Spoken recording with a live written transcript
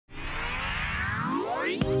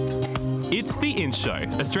It's The In Show,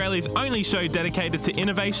 Australia's only show dedicated to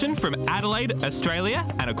innovation from Adelaide, Australia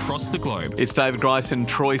and across the globe. It's David Grice and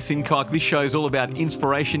Troy Sincock. This show is all about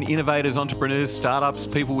inspiration, innovators, entrepreneurs, startups,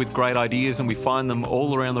 people with great ideas, and we find them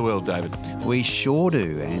all around the world, David. We sure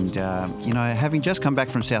do. And, having just come back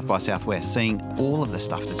from South by Southwest, seeing all of the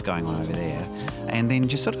stuff that's going on over there, and then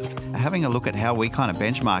just sort of having a look at how we kind of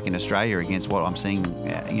benchmark in Australia against what I'm seeing,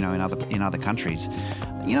 in other countries.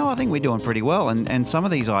 I think we're doing pretty well. And some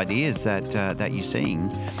of these ideas that you're seeing,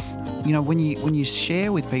 when you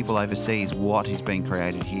share with people overseas what is being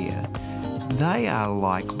created here, they are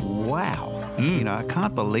like, wow. I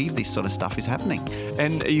can't believe this sort of stuff is happening.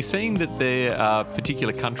 And are you seeing that there are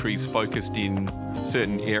particular countries focused in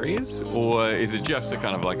certain areas, or is it just a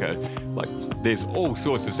kind of like there's all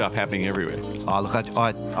sorts of stuff happening everywhere? Oh, look,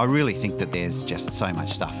 I really think that there's just so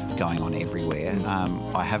much stuff going on everywhere.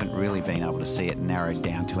 I haven't really been able to see it narrowed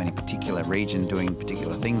down to any particular region doing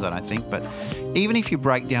particular things, I don't think. But even if you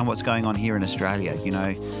break down what's going on here in Australia,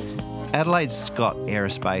 Adelaide's got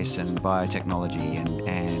aerospace and biotechnology and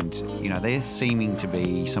they're seeming to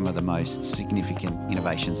be some of the most significant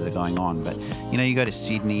innovations that are going on. But, you go to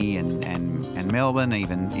Sydney and Melbourne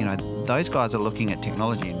even, those guys are looking at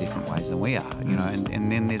technology in different ways than we are,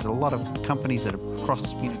 and then there's a lot of companies that are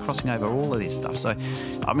crossing over all of this stuff. So,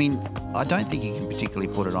 I don't think you can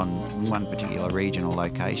particularly put it on one particular region or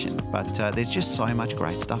location, but there's just so much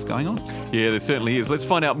great stuff going on. Yeah, there certainly is. Let's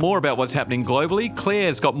find out more about what's happening globally.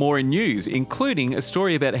 Claire's got more in news, including a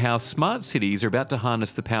story about how smart cities are about to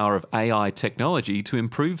harness the power of AI technology to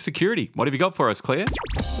improve security. What have you got for us, Claire?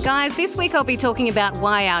 Guys, this week I'll be talking about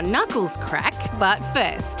why our knuckles crack, but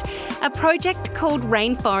first, a project called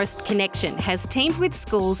Rainforest Connection has teamed with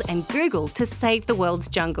schools and Google to save the world's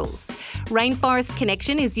jungles. Rainforest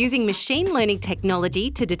Connection is using machine learning technology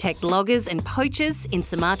to detect loggers and poachers in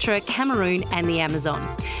Sumatra, Cameroon and the Amazon.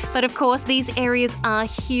 But of course, these areas are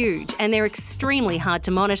huge and they're extremely hard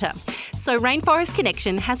to monitor. So Rainforest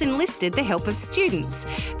Connection has enlisted the help of students.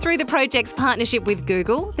 Through the project's partnership with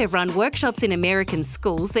Google, they've run workshops in American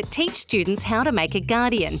schools that teach students how to make a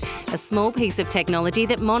Guardian, a small piece of technology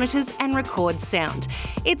that monitors and records sound.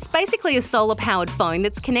 It's basically a solar-powered phone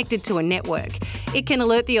that's connected to a network. It can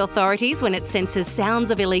alert the authorities when it senses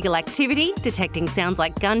sounds of illegal activity, detecting sounds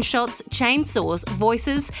like gunshots, chainsaws,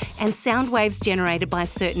 voices, and sound waves generated by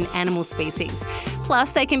certain animal species.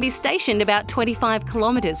 Plus, they can be stationed about 25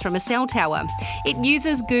 kilometres from a cell tower. It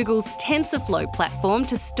uses Google's TensorFlow platform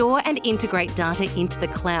to store and integrate data into the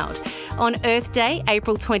cloud. On Earth Day,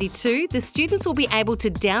 April 22, the students will be able to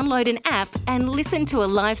download an app and listen to a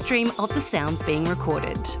live stream of the sounds being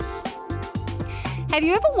recorded. Have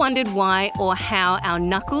you ever wondered why or how our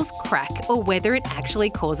knuckles crack or whether it actually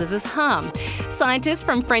causes us harm? Scientists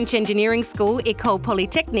from French engineering school École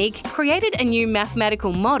Polytechnique created a new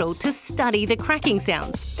mathematical model to study the cracking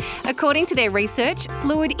sounds. According to their research,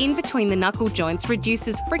 fluid in between the knuckle joints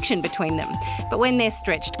reduces friction between them. But when they're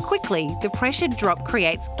stretched quickly, the pressure drop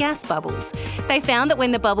creates gas bubbles. They found that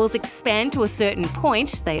when the bubbles expand to a certain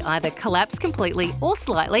point, they either collapse completely or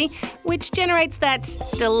slightly, which generates that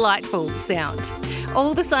delightful sound.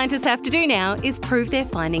 All the scientists have to do now is prove their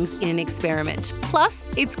findings in an experiment. Plus,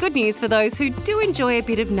 it's good news for those who do enjoy a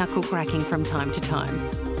bit of knuckle cracking from time to time.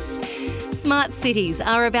 Smart cities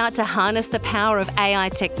are about to harness the power of AI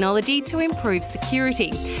technology to improve security.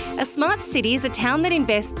 A smart city is a town that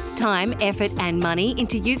invests time, effort and money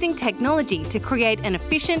into using technology to create an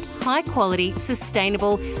efficient, high-quality,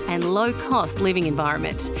 sustainable and low-cost living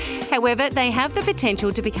environment. However, they have the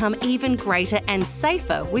potential to become even greater and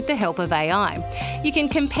safer with the help of AI. You can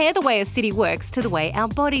compare the way a city works to the way our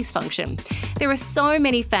bodies function. There are so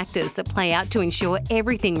many factors that play out to ensure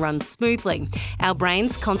everything runs smoothly. Our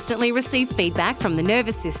brains constantly receive feedback from the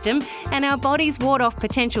nervous system, and our bodies ward off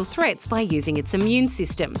potential threats by using its immune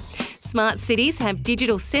system. Smart cities have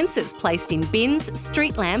digital sensors placed in bins,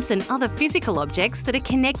 street lamps and other physical objects that are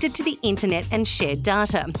connected to the internet and shared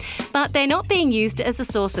data. But they're not being used as a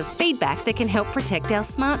source of feedback that can help protect our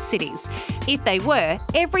smart cities. If they were,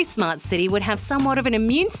 every smart city would have somewhat of an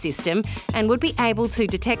immune system and would be able to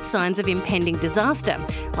detect signs of impending disaster,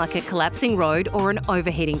 like a collapsing road or an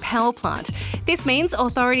overheating power plant. This means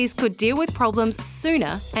authorities could deal with problems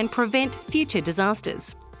sooner and prevent future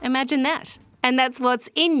disasters. Imagine that. And that's what's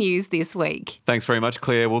in news this week. Thanks very much,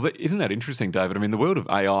 Claire. Well, isn't that interesting, David? I mean, the world of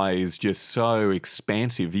AI is just so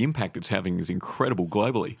expansive. The impact it's having is incredible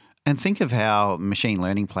globally. And think of how machine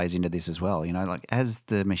learning plays into this as well. Like as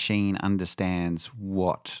the machine understands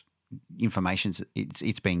what information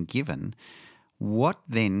it's being given, what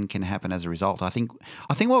then can happen as a result? I think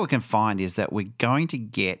what we can find is that we're going to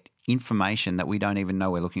get information that we don't even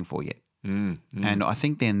know we're looking for yet. And I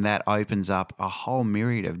think then that opens up a whole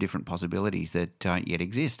myriad of different possibilities that don't yet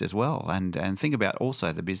exist as well. And think about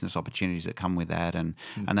also the business opportunities that come with that and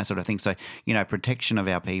that sort of thing. So, protection of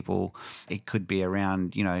our people, it could be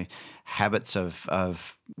around, habits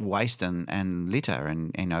of waste and litter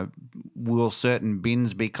and, will certain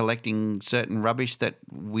bins be collecting certain rubbish that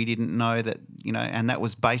we didn't know that, and that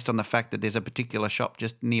was based on the fact that there's a particular shop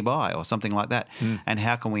just nearby or something like that. And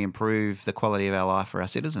how can we improve the quality of our life for our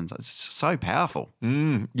citizens? It's so powerful.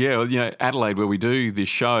 Yeah, well, Adelaide, where we do this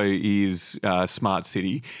show, is smart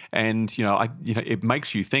city, and it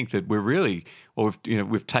makes you think that we're really, or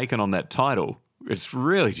we've taken on that title. It's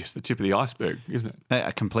really just the tip of the iceberg, isn't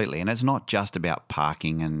it? Completely. And it's not just about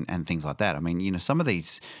parking and things like that. I mean, some of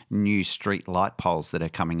these new street light poles that are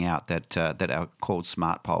coming out that are called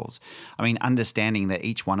smart poles. I mean, understanding that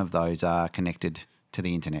each one of those are connected to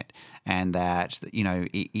the internet and that,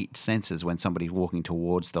 it senses when somebody's walking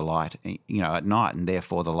towards the light, at night, and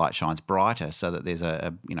therefore the light shines brighter so that there's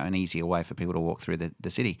an easier way for people to walk through the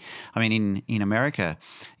city. I mean, in America,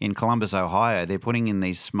 in Columbus, Ohio, they're putting in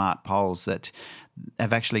these smart poles that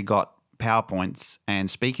have actually got power points and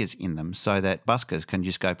speakers in them so that buskers can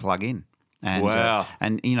just go plug in. And, wow.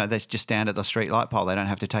 They just stand at the street light pole. They don't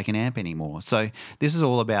have to take an amp anymore. So this is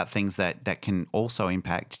all about things that can also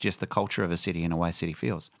impact just the culture of a city and the way a city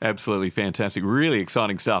feels. Absolutely fantastic. Really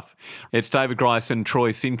exciting stuff. It's David Grice and Troy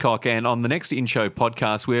Sincock, and on the next In Show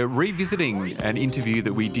podcast, we're revisiting an interview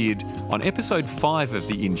that we did on episode 5 of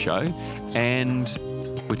the In Show, and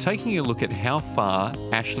we're taking a look at how far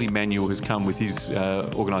Ashley Manuel has come with his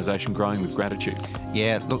organisation, Growing with Gratitude.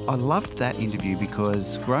 Yeah, look, I loved that interview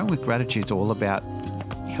because Growing with Gratitude is all about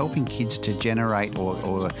helping kids to generate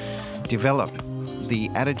or develop the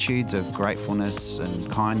attitudes of gratefulness and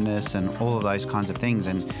kindness and all of those kinds of things.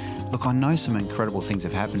 And look, I know some incredible things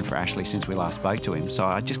have happened for Ashley since we last spoke to him, so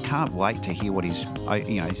I just can't wait to hear what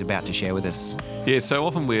he's about to share with us. Yeah, so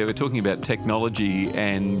often we're talking about technology,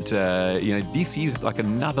 and this is like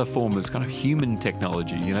another form of kind of human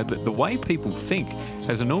technology. The way people think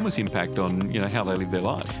has enormous impact on how they live their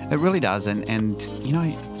life. It really does, and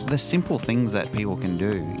the simple things that people can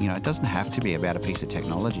do. It doesn't have to be about a piece of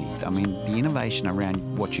technology. I mean, the innovation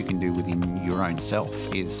around what you can do within your own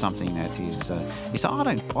self is something that is. I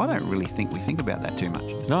don't really think we think about that too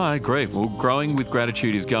much. No, I agree. Well, Growing with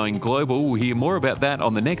Gratitude is going global. We'll hear more about that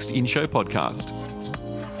on the next In Show podcast.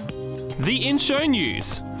 The In Show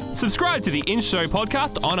News. Subscribe to the In Show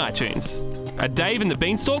podcast on iTunes. A Dave and the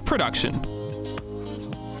Beanstalk production.